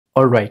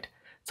Alright,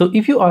 so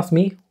if you ask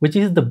me which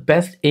is the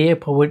best AI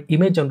powered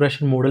image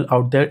generation model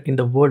out there in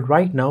the world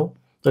right now,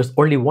 there's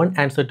only one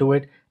answer to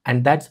it,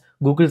 and that's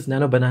Google's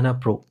Nano Banana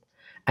Pro.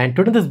 And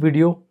today in this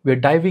video, we're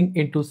diving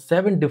into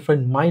 7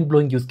 different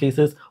mind-blowing use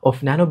cases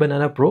of Nano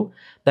Banana Pro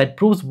that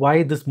proves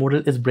why this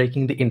model is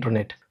breaking the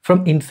internet.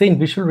 From insane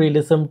visual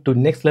realism to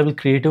next level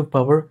creative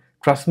power,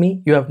 trust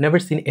me, you have never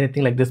seen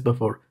anything like this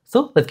before.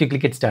 So let's quickly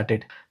get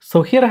started.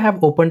 So here I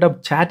have opened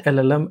up Chat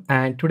LLM,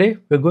 and today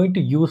we're going to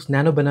use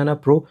Nano Banana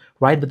Pro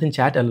right within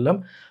Chat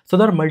LLM. So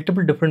there are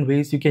multiple different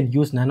ways you can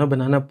use Nano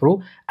Banana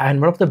Pro, and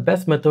one of the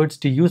best methods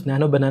to use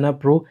Nano Banana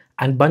Pro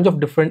and bunch of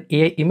different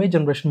AI image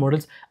generation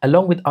models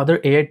along with other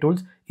AI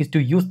tools is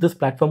to use this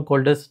platform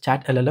called as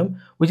Chat LLM,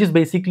 which is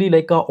basically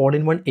like a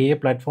all-in-one AI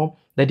platform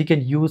that you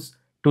can use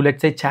to,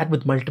 let's say, chat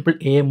with multiple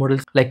AI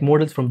models like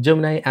models from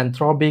Gemini,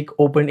 Anthropic,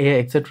 OpenAI,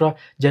 etc.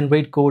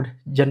 Generate code,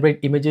 generate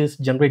images,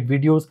 generate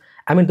videos.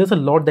 I mean, there's a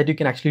lot that you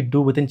can actually do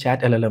within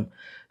Chat LLM.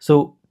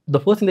 So the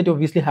first thing that you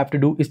obviously have to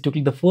do is to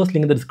click the first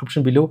link in the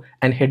description below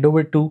and head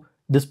over to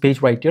this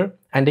page right here.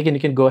 And again,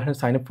 you can go ahead and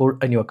sign up for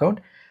a new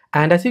account.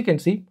 And as you can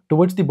see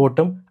towards the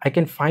bottom, I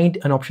can find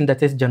an option that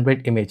says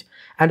generate image.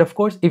 And of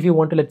course, if you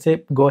want to, let's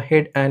say, go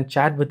ahead and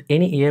chat with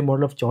any AI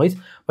model of choice,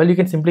 well, you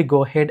can simply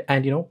go ahead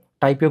and,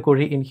 type your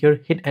query in here,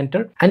 hit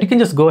enter, and you can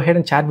just go ahead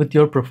and chat with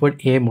your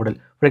preferred AI model.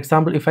 For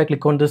example, if I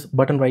click on this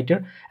button right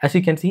here, as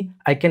you can see,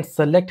 I can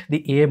select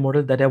the AI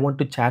model that I want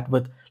to chat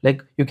with.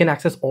 Like, you can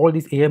access all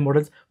these AI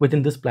models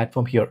within this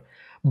platform here.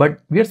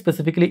 But we are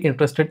specifically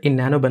interested in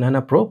Nano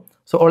Banana Pro.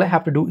 So all I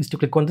have to do is to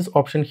click on this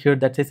option here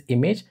that says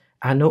image,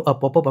 and now a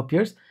pop-up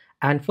appears.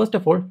 And first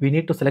of all, we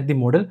need to select the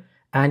model.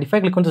 And if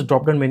I click on this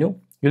drop-down menu,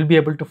 you'll be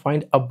able to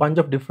find a bunch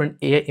of different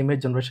AI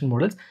image generation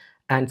models.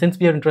 And since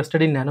we are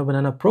interested in Nano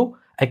Banana Pro,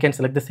 I can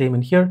select the same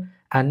in here.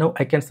 And now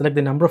I can select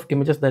the number of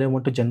images that I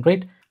want to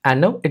generate.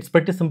 And now it's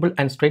pretty simple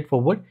and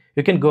straightforward.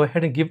 You can go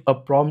ahead and give a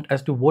prompt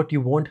as to what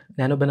you want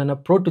Nano Banana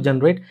Pro to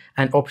generate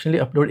and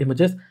optionally upload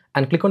images,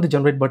 and click on the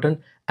generate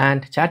button,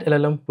 and Chat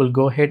LLM will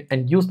go ahead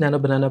and use Nano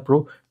Banana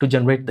Pro to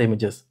generate the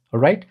images.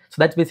 Alright, so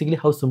that's basically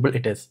how simple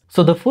it is.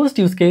 So the first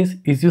use case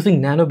is using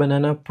Nano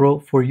Banana Pro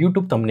for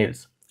YouTube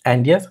thumbnails.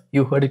 And yes,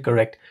 you heard it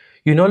correct.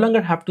 You no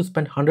longer have to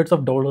spend hundreds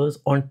of dollars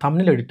on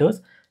thumbnail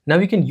editors. Now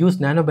you can use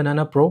Nano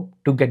Banana Pro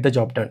to get the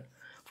job done.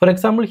 For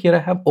example, here I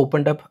have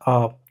opened up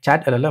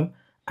Chat LLM,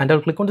 and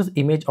I'll click on this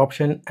image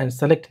option and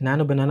select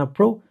Nano Banana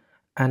Pro,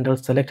 and I'll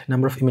select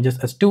number of images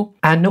as 2.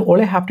 And now all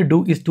I have to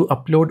do is to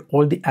upload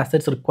all the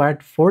assets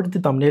required for the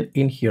thumbnail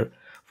in here.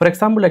 For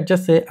example, let's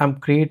just say I'm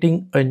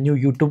creating a new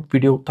YouTube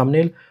video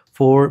thumbnail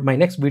for my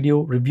next video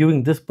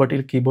reviewing this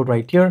particular keyboard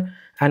right here.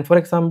 And for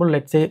example,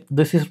 let's say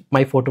this is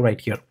my photo right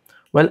here.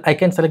 Well, I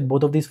can select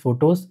both of these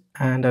photos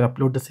and I'll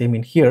upload the same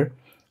in here.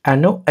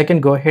 And now I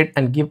can go ahead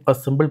and give a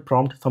simple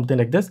prompt, something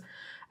like this.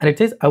 And it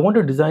says, I want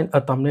to design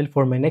a thumbnail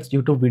for my next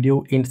YouTube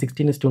video in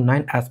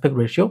 16:9 aspect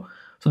ratio.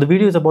 So the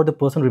video is about the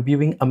person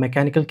reviewing a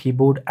mechanical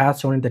keyboard as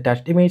shown in the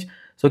attached image.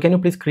 So can you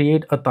please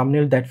create a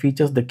thumbnail that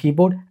features the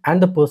keyboard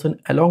and the person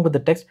along with the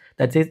text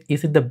that says,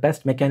 is it the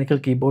best mechanical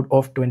keyboard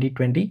of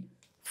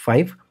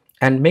 2025?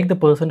 And make the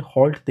person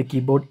hold the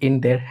keyboard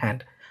in their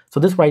hand. So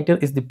this right here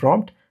is the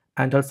prompt,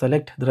 and I'll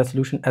select the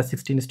resolution as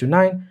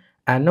 16:9.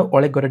 And now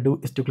all I gotta do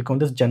is to click on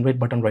this generate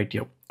button right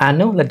here. And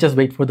now let's just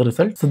wait for the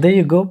result. So there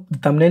you go, the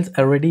thumbnails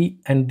are ready,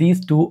 and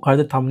these two are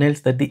the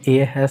thumbnails that the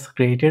AI has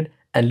created.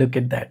 And look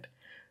at that.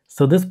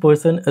 So this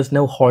person is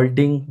now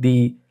holding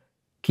the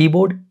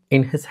keyboard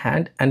in his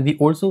hand, and we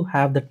also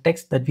have the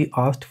text that we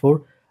asked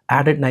for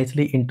added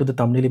nicely into the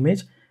thumbnail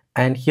image.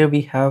 And here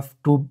we have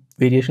two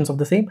variations of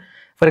the same.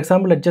 For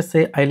example, let's just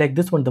say I like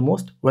this one the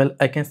most. Well,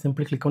 I can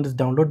simply click on this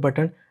download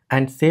button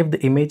and save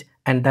the image,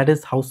 and that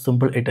is how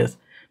simple it is.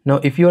 Now,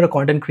 if you are a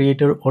content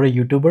creator or a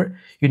YouTuber,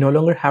 you no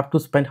longer have to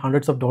spend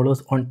hundreds of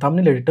dollars on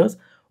thumbnail editors,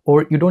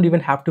 or you don't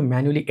even have to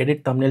manually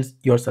edit thumbnails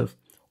yourself.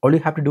 All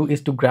you have to do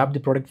is to grab the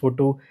product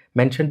photo,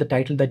 mention the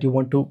title that you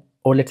want to,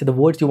 or let's say the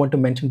words you want to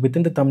mention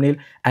within the thumbnail,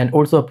 and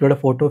also upload a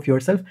photo of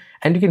yourself,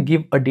 and you can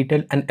give a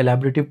detailed and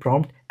elaborative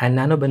prompt, and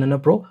Nano Banana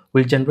Pro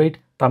will generate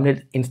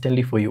thumbnails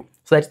instantly for you.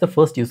 So that's the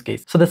first use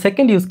case. So the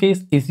second use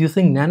case is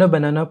using Nano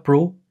Banana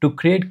Pro to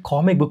create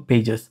comic book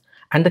pages.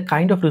 And the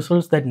kind of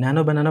results that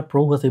Nano Banana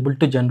Pro was able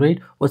to generate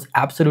was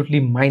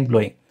absolutely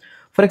mind-blowing.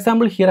 For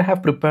example, here I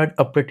have prepared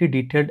a pretty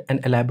detailed and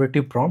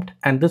elaborative prompt,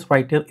 and this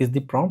right here is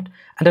the prompt,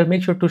 and I'll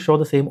make sure to show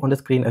the same on the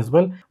screen as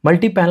well.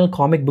 Multi-panel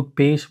comic book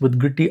page with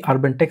gritty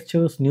urban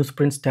textures,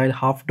 newsprint style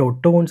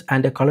half-dot tones,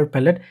 and a color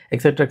palette,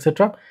 etc,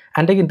 etc.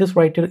 And again, this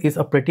right here is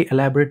a pretty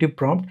elaborative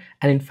prompt,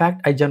 and in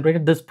fact, I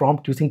generated this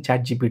prompt using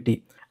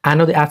ChatGPT. And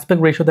now the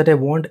aspect ratio that I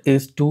want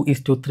is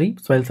 2:3.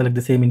 So I'll select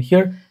the same in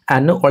here.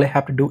 And now all I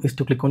have to do is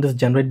to click on this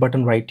generate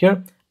button right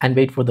here and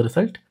wait for the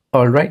result.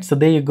 Alright, so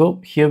there you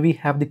go. Here we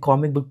have the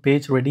comic book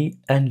page ready,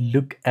 and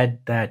look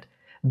at that.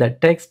 The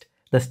text,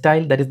 the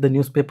style, that is the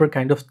newspaper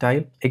kind of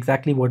style,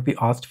 exactly what we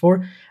asked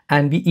for.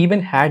 And we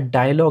even had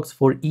dialogues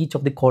for each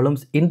of the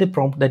columns in the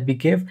prompt that we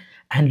gave.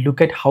 And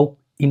look at how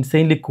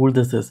insanely cool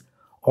this is.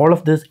 All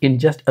of this in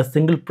just a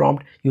single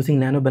prompt using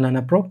Nano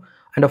Banana Pro.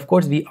 And of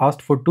course, we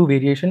asked for two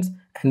variations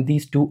and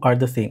these two are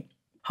the same.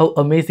 How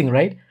amazing,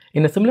 right?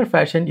 In a similar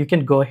fashion, you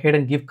can go ahead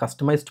and give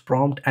customized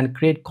prompt and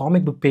create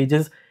comic book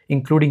pages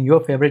including your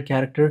favorite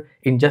character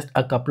in just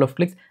a couple of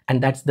clicks,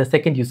 and that's the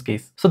second use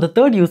case. So the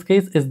third use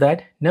case is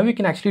that now you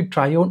can actually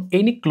try on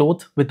any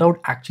clothes without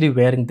actually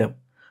wearing them.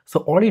 So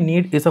all you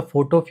need is a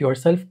photo of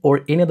yourself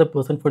or any other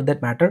person for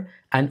that matter,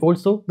 and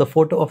also the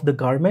photo of the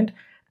garment,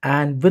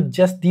 and with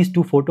just these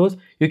two photos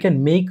you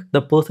can make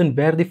the person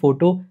wear the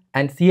photo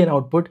and see an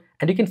output,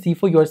 and you can see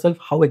for yourself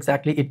how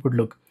exactly it would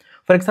look.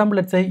 For example,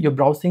 let's say you're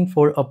browsing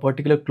for a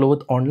particular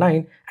cloth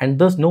online and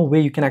there's no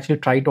way you can actually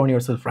try it on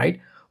yourself, right?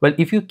 Well,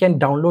 if you can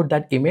download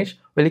that image,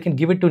 well, you can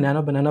give it to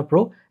Nano Banana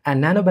Pro, and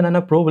Nano Banana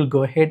Pro will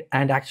go ahead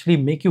and actually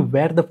make you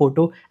wear the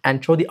photo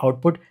and show the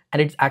output, and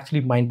it's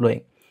actually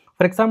mind-blowing.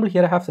 For example,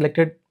 here I have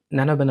selected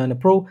Nano Banana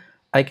Pro.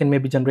 I can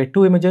maybe generate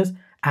two images,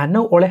 and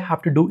now all I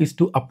have to do is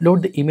to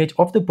upload the image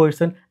of the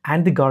person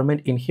and the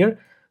garment in here.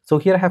 So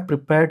here I have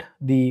prepared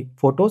the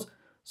photos.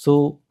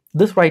 So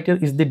this right here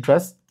is the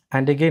dress,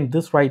 and again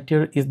this right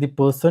here is the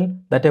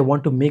person that I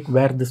want to make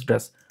wear this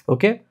dress.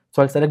 Okay,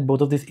 so I'll select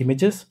both of these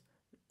images.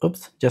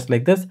 Oops, just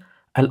like this.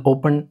 I'll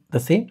open the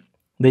same.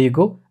 There you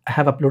go. I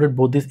have uploaded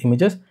both these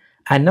images,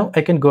 and now I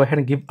can go ahead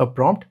and give a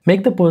prompt.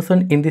 Make the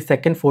person in the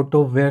second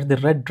photo wear the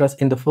red dress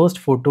in the first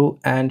photo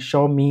and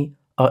show me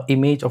an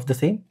image of the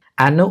same.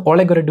 And now all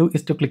I gotta do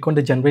is to click on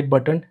the generate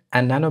button,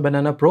 and Nano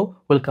Banana Pro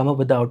will come up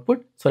with the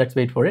output. So let's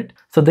wait for it.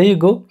 So there you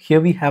go. Here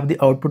we have the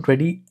output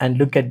ready, and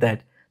look at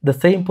that. The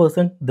same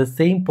person, the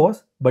same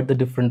pose, but the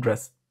different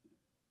dress.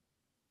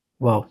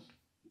 Wow,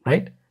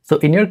 right? So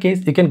in your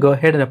case, you can go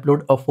ahead and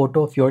upload a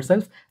photo of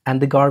yourself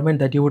and the garment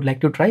that you would like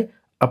to try.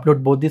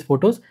 Upload both these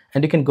photos,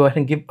 and you can go ahead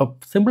and give a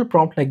simple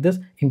prompt like this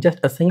in just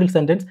a single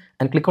sentence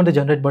and click on the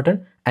generate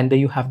button, and there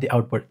you have the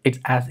output. It's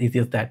as easy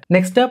as that.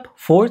 Next up,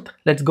 fourth,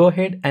 let's go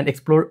ahead and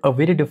explore a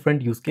very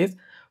different use case.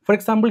 For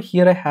example,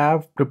 here I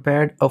have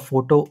prepared a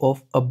photo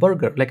of a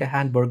burger, like a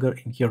hamburger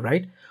in here,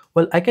 right?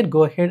 Well, I can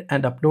go ahead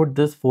and upload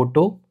this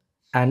photo,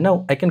 and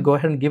now I can go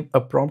ahead and give a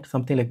prompt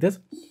something like this.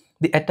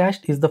 The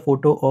attached is the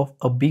photo of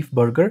a beef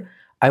burger.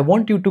 I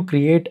want you to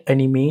create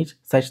an image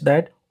such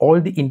that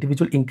all the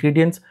individual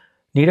ingredients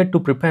needed to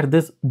prepare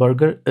this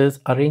burger is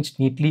arranged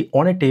neatly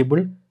on a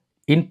table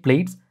in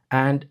plates,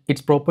 and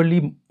it's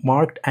properly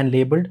marked and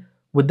labeled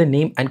with the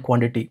name and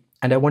quantity.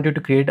 And I want you to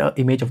create an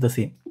image of the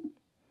same.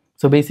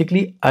 So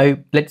basically,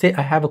 let's say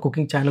I have a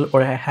cooking channel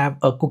or I have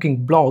a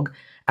cooking blog,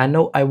 and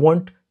now I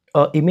want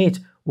an image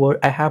where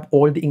I have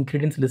all the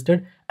ingredients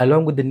listed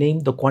along with the name,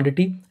 the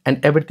quantity,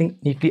 and everything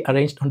neatly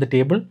arranged on the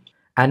table.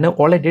 And now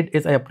all I did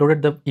is I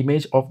uploaded the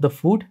image of the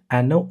food,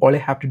 and now all I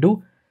have to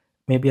do,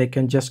 maybe I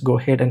can just go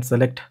ahead and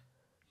select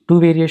two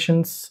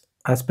variations.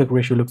 Aspect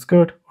ratio looks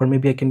good, or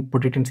maybe I can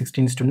put it in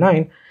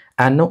 16:9,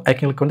 and now I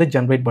can click on the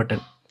generate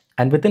button,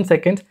 and within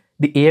seconds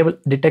the AI will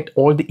detect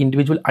all the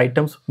individual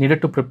items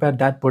needed to prepare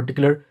that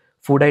particular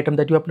food item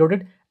that you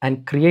uploaded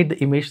and create the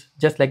image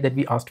just like that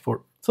we asked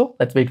for. So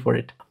let's wait for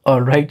it.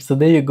 All right, so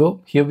there you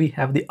go. Here we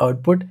have the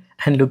output,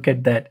 and look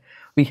at that.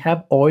 We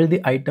have all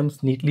the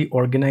items neatly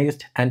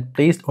organized and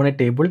placed on a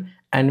table,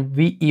 and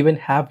we even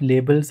have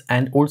labels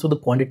and also the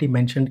quantity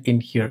mentioned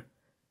in here.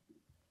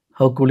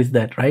 How cool is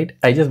that, right?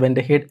 I just went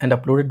ahead and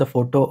uploaded the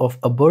photo of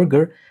a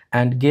burger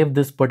and gave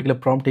this particular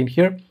prompt in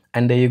here,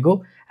 and there you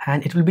go.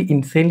 And it will be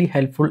insanely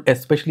helpful,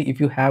 especially if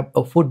you have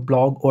a food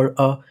blog or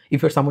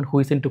if you're someone who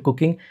is into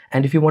cooking,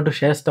 and if you want to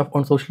share stuff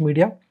on social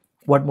media.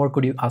 What more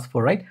could you ask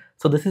for, right?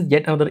 So this is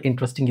yet another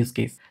interesting use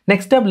case.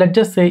 Next up, let's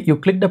just say you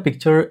clicked a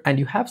picture and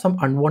you have some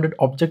unwanted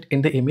object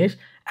in the image,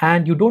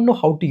 and you don't know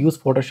how to use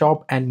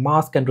Photoshop and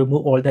mask and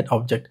remove all that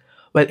object.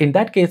 Well, in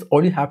that case,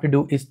 all you have to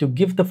do is to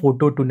give the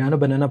photo to Nano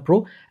Banana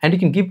Pro, and you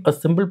can give a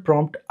simple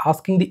prompt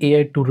asking the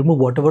AI to remove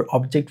whatever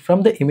object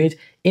from the image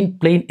in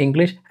plain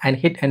English and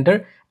hit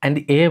enter, and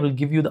the AI will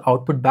give you the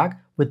output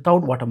back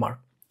without watermark.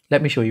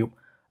 Let me show you.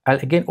 I'll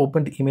again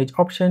open the image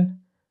option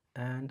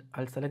and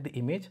I'll select the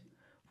image.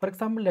 For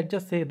example, let's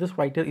just say this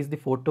right here is the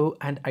photo,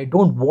 and I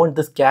don't want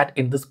this cat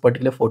in this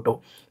particular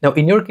photo. Now,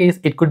 in your case,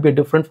 it could be a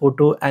different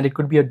photo and it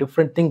could be a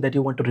different thing that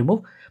you want to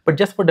remove. But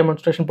just for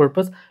demonstration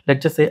purpose,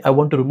 let's just say I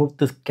want to remove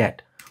this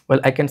cat.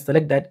 Well, I can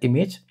select that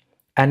image,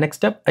 and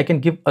next up, I can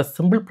give a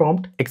simple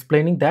prompt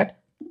explaining that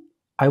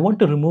I want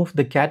to remove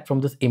the cat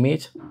from this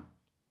image.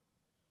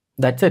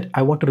 That's it.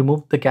 I want to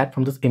remove the cat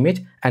from this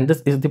image, and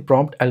this is the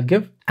prompt I'll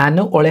give. And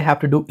now all I have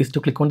to do is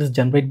to click on this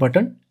generate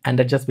button, and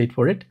I just wait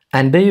for it.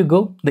 And there you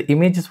go. The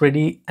image is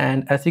ready,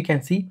 and as you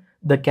can see,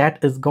 the cat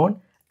is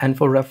gone. And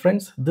for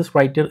reference, this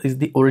right here is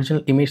the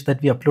original image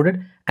that we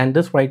uploaded, and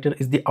this right here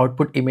is the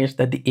output image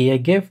that the AI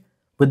gave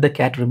with the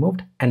cat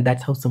removed. And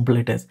that's how simple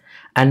it is.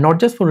 And not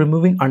just for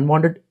removing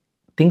unwanted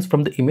things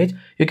from the image,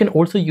 you can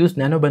also use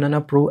Nano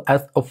Banana Pro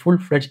as a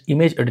full-fledged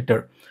image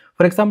editor.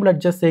 For example,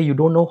 let's just say you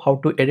don't know how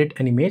to edit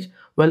an image.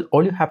 Well,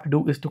 all you have to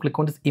do is to click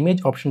on this image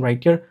option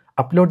right here,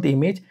 upload the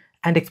image,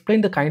 and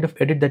explain the kind of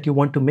edit that you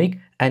want to make,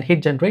 and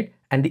hit generate,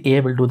 and the AI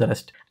will do the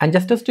rest. And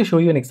just to show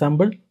you an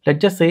example, let's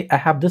just say I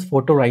have this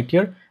photo right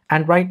here,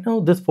 and right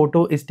now this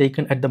photo is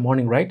taken at the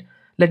morning, right?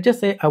 let's just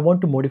say I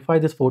want to modify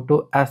this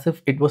photo as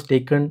if it was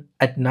taken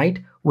at night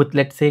with,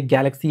 let's say,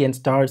 galaxy and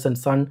stars and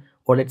sun,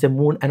 or let's say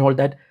moon and all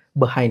that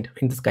behind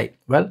in the sky.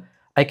 Well,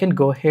 I can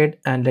go ahead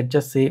and let's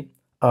just say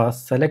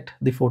select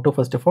the photo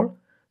first of all.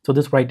 So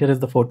this right here is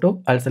the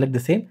photo. I'll select the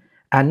same,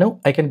 and now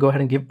I can go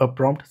ahead and give a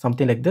prompt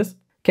something like this.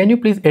 Can you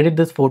please edit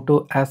this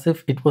photo as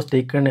if it was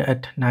taken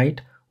at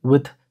night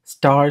with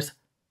stars,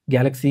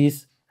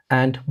 galaxies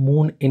and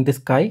moon in the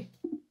sky?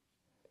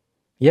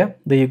 Yeah,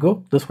 there you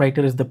go. This right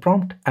here is the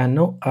prompt. And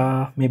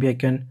now maybe I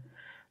can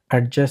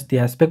adjust the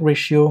aspect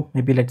ratio.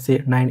 Maybe let's say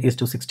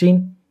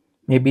 9:16.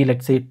 Maybe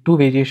let's say 2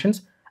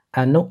 variations.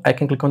 And now I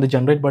can click on the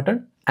generate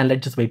button and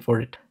let's just wait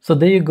for it. So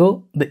there you go.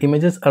 The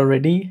images are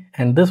ready.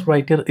 And this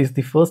right here is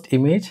the first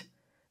image.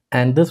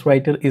 And this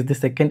right here is the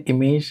second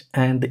image.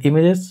 And the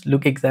images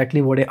look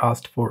exactly what I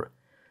asked for.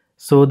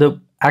 So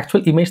the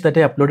actual image that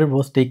I uploaded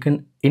was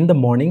taken in the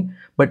morning,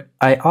 but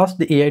I asked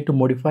the AI to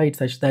modify it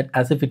such that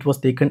as if it was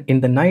taken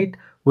in the night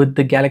with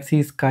the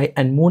galaxy, sky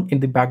and moon in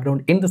the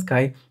background in the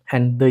sky.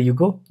 And there you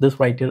go. This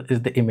right here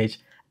is the image.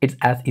 It's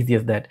as easy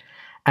as that.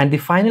 And the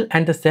final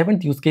and the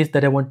seventh use case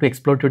that I want to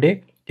explore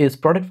today is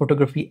product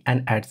photography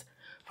and ads.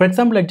 For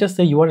example, let's just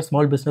say you are a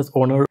small business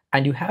owner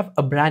and you have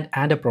a brand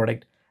and a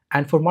product.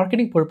 And for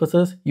marketing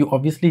purposes, you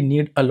obviously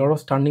need a lot of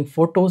stunning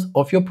photos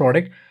of your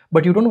product,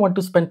 but you don't want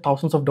to spend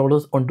thousands of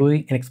dollars on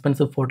doing an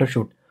expensive photo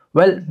shoot.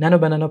 Well, Nano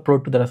Banana Pro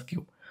to the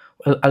rescue.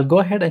 Well, I'll go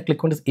ahead and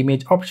click on this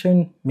image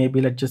option.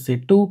 Maybe let's just say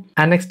 2.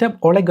 And next step,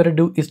 all I gotta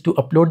do is to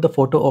upload the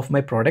photo of my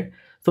product.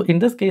 So in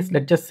this case,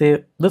 let's just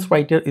say this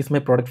right here is my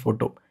product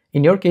photo.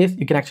 In your case,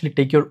 you can actually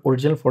take your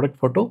original product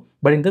photo.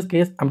 But in this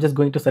case, I'm just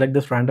going to select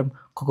this random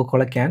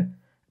Coca-Cola can.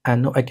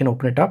 And now I can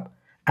open it up.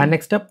 And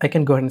next up, I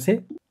can go ahead and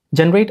say,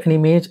 generate an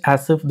image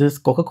as if this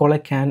Coca-Cola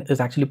can is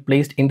actually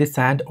placed in the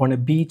sand on a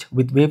beach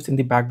with waves in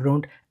the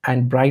background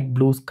and bright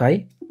blue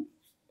sky.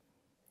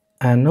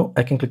 And now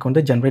I can click on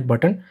the generate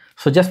button.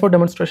 So just for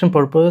demonstration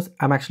purpose,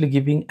 I'm actually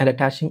giving and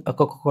attaching a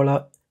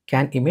Coca-Cola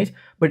can image.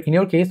 But in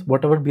your case,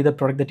 whatever be the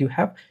product that you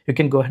have, you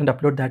can go ahead and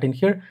upload that in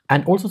here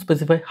and also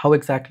specify how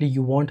exactly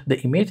you want the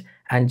image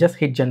and just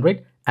hit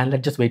generate and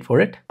let's just wait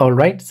for it. All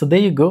right, so there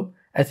you go.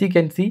 As you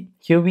can see,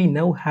 here we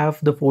now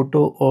have the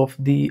photo of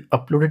the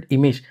uploaded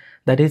image,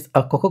 that is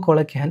a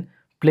Coca-Cola can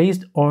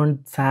placed on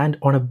sand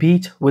on a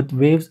beach with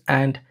waves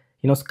and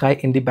sky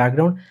in the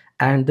background.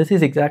 And this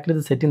is exactly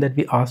the setting that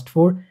we asked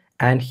for.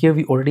 And here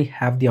we already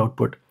have the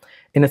output.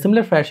 In a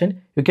similar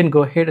fashion, you can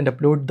go ahead and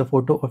upload the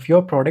photo of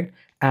your product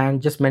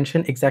and just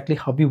mention exactly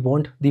how you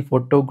want the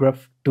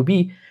photograph to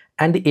be,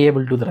 and the AI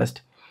will do the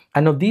rest.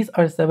 And now these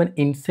are 7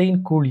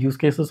 insane cool use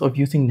cases of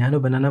using Nano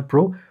Banana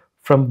Pro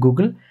from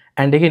Google.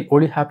 And again,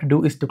 all you have to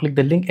do is to click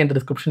the link in the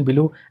description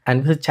below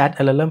and visit Chat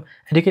LLM,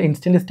 and you can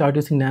instantly start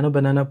using Nano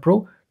Banana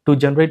Pro to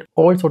generate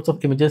all sorts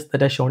of images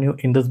that I've shown you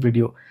in this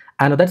video.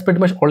 And that's pretty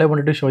much all I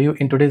wanted to show you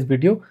in today's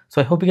video.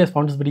 So I hope you guys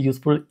found this video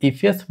useful.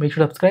 If yes, make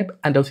sure to subscribe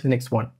and I'll see you in the next one.